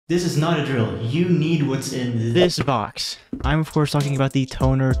This is not a drill. You need what's in this box. I'm of course talking about the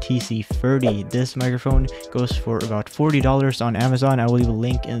TONOR TC30. This microphone goes for about $40 on Amazon. I will leave a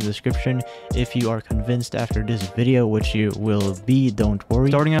link in the description if you are convinced after this video, which you will be, don't worry.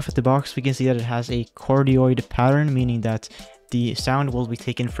 Starting off with the box, we can see that it has a cardioid pattern, meaning that the sound will be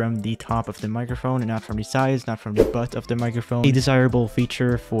taken from the top of the microphone and not from the sides, not from the butt of the microphone. A desirable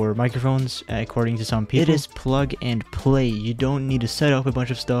feature for microphones, according to some people. It is plug and play. You don't need to set up a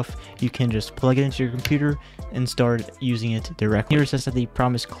bunch of stuff. You can just plug it into your computer and start using it directly. Here it says that they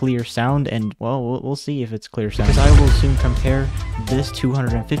promise clear sound, and well, we'll see if it's clear sound. Because I will soon compare this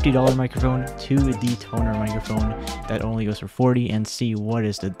 $250 microphone to the TONOR microphone that only goes for $40 and see what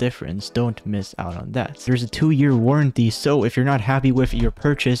is the difference. Don't miss out on that. There's a 2-year warranty, so if you're not happy with your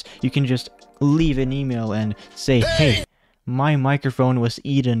purchase, you can just leave an email and say, hey, my microphone was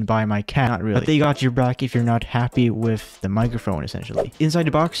eaten by my cat. Not really, but they got your back if you're not happy with the microphone, essentially. Inside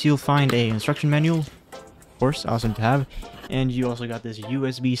the box, you'll find a instruction manual, of course, awesome to have, and you also got this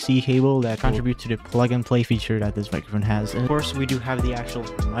USB-C cable that contributes to the plug and play feature that this microphone has. And of course, we do have the actual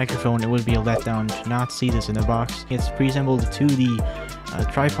microphone. It would be a letdown to not see this in the box. It's pre-assembled to the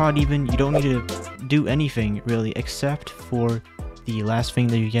tripod. Even you don't need to do anything really except for the last thing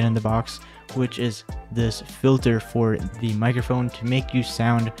that you get in the box, which is this filter for the microphone to make you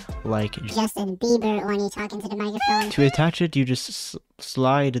sound like Justin Bieber when you talk into the microphone. To attach it, you just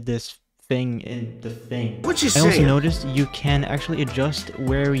slide this thing in the thing. What you I also saying? noticed you can actually adjust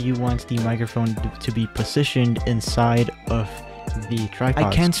where you want the microphone to be positioned inside of the tripod. I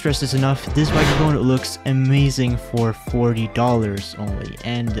can't stress this enough. This microphone looks amazing for $40 only,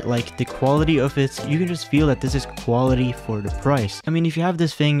 and like the quality of it, you can just feel that this is quality for the price. I mean, if you have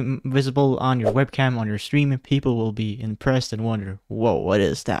this thing visible on your webcam, on your stream, people will be impressed and wonder, whoa, what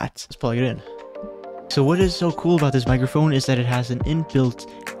is that? Let's plug it in. So what is so cool about this microphone is that it has an inbuilt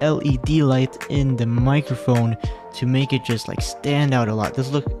LED light in the microphone to make it just like stand out a lot.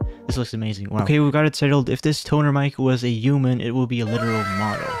 This looks amazing. Wow. Okay, we got it settled. If this TONOR mic was a human, it would be a literal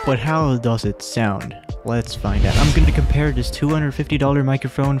model. But how does it sound? Let's find out. I'm going to compare this $250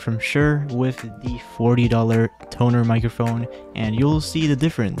 microphone from Shure with the $40 TONOR microphone, and you'll see the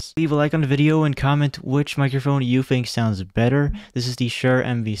difference. Leave a like on the video and comment which microphone you think sounds better. This is the Shure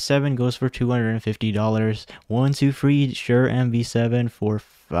MV7, goes for $250. 1, 2, 3, Shure MV7 for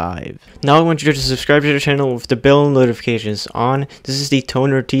 $5. Now I want you to subscribe to the channel with the bell notifications on. This is the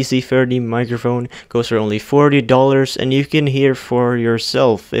TONOR TC30 microphone, goes for only $40, and you can hear for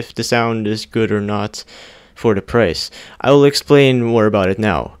yourself if the sound is good or not for the price. I will explain more about it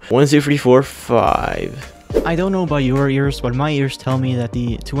now. 1, 2, 3, 4, 5. I don't know about your ears, but my ears tell me that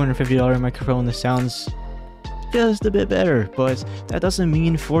the $250 microphone sounds just a bit better, but that doesn't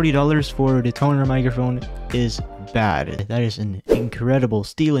mean $40 for the TONOR microphone is bad. That is an incredible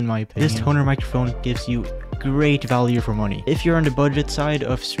steal in my opinion. This TONOR microphone gives you great value for money. If you're on the budget side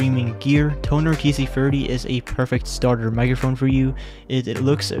of streaming gear, TONOR TC30 is a perfect starter microphone for you. It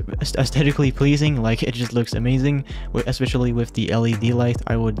looks aesthetically pleasing, like it just looks amazing, especially with the LED light.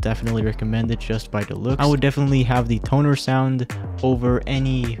 I would definitely recommend it just by the looks. I would definitely have the TONOR sound over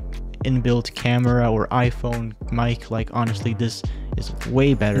any inbuilt camera or iPhone mic. Like honestly, this is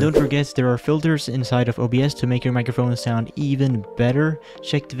way better. Don't forget, there are filters inside of OBS to make your microphone sound even better.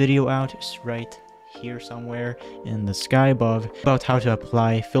 Check the video out, it's right here somewhere in the sky above, about how to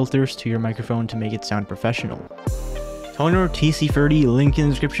apply filters to your microphone to make it sound professional. TONOR TC30, link in the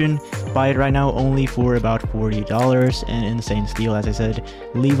description. Buy it right now only for about $40, an insane steal as I said.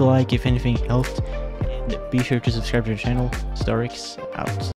 Leave a like if anything helped, and be sure to subscribe to the channel. Starix out.